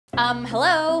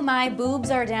Hello, my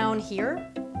boobs are down here.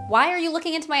 Why are you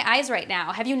looking into my eyes right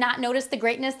now? Have you not noticed the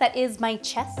greatness that is my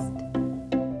chest?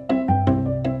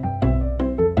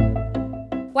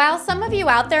 While some of you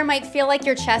out there might feel like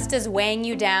your chest is weighing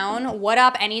you down, what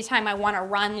up anytime I want to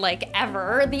run like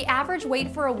ever, the average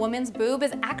weight for a woman's boob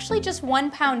is actually just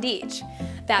 1 pound each.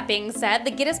 That being said,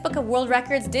 the Guinness Book of World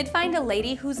Records did find a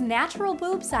lady whose natural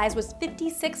boob size was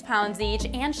 56 pounds each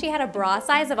and she had a bra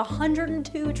size of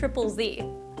 102 triple Z.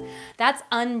 That's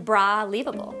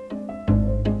unbra-leavable.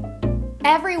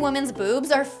 Every woman's boobs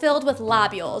are filled with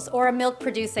lobules, or a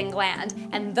milk-producing gland,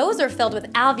 and those are filled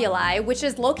with alveoli, which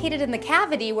is located in the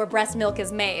cavity where breast milk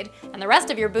is made, and the rest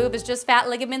of your boob is just fat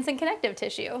ligaments and connective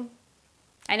tissue.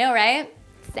 I know, right?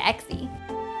 Sexy.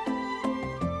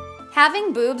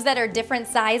 Having boobs that are different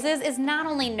sizes is not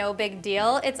only no big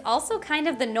deal, it's also kind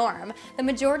of the norm. The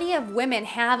majority of women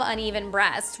have uneven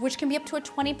breasts, which can be up to a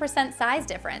 20% size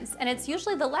difference, and it's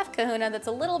usually the left kahuna that's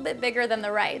a little bit bigger than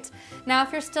the right. Now,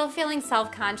 if you're still feeling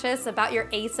self-conscious about your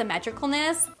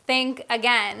asymmetricalness, think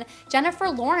again. Jennifer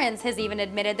Lawrence has even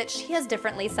admitted that she has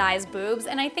differently sized boobs,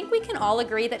 and I think we can all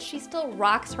agree that she still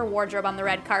rocks her wardrobe on the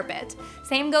red carpet.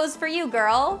 Same goes for you,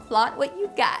 girl. Flaunt what you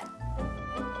got.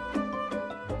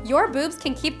 Your boobs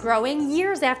can keep growing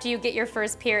years after you get your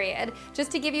first period. Just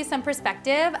to give you some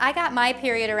perspective, I got my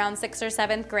period around 6th or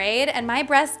 7th grade, and my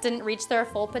breasts didn't reach their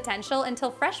full potential until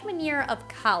freshman year of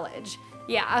college.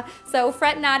 Yeah, so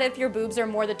fret not if your boobs are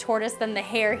more the tortoise than the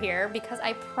hare here, because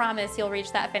I promise you'll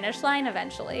reach that finish line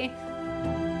eventually.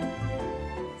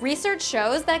 Research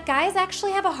shows that guys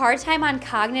actually have a hard time on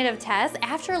cognitive tests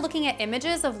after looking at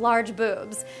images of large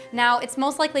boobs. Now, it's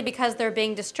most likely because they're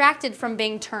being distracted from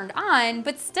being turned on,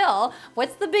 but still,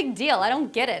 what's the big deal? I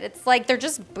don't get it. It's like they're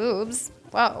just boobs.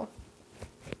 Whoa.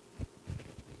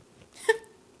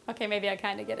 Okay, maybe I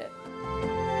kind of get it.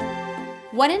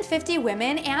 1 in 50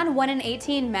 women and 1 in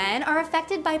 18 men are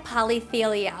affected by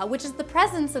polythelia, which is the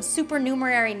presence of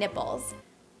supernumerary nipples.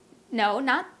 No,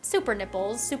 not super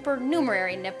nipples,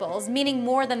 supernumerary nipples, meaning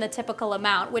more than the typical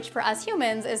amount, which for us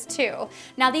humans is 2.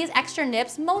 Now, these extra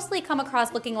nips mostly come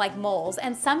across looking like moles,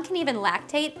 and some can even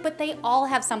lactate, but they all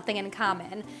have something in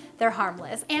common. They're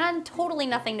harmless and totally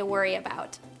nothing to worry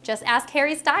about. Just ask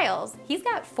Harry Styles. He's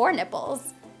got 4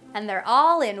 nipples, and they're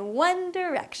all in one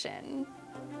direction.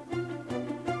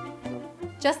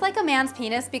 Just like a man's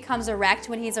penis becomes erect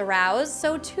when he's aroused,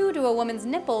 so too do a woman's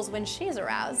nipples when she's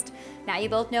aroused. Now you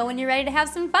both know when you're ready to have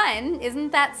some fun.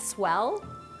 Isn't that swell?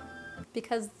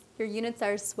 Because your units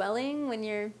are swelling when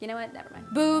you're, you know what, never mind.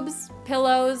 Boobs,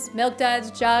 pillows, milk duds,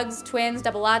 jugs, twins,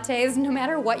 double lattes, no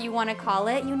matter what you want to call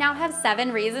it, you now have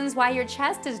 7 reasons why your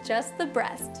chest is just the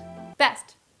best.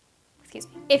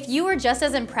 Excuse me. If you were just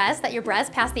as impressed that your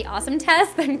breasts passed the awesome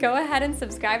test, then go ahead and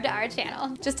subscribe to our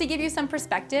channel. Just to give you some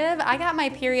perspective, I got my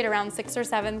period around 6th or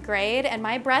 7th grade, and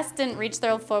my breasts didn't reach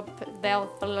their full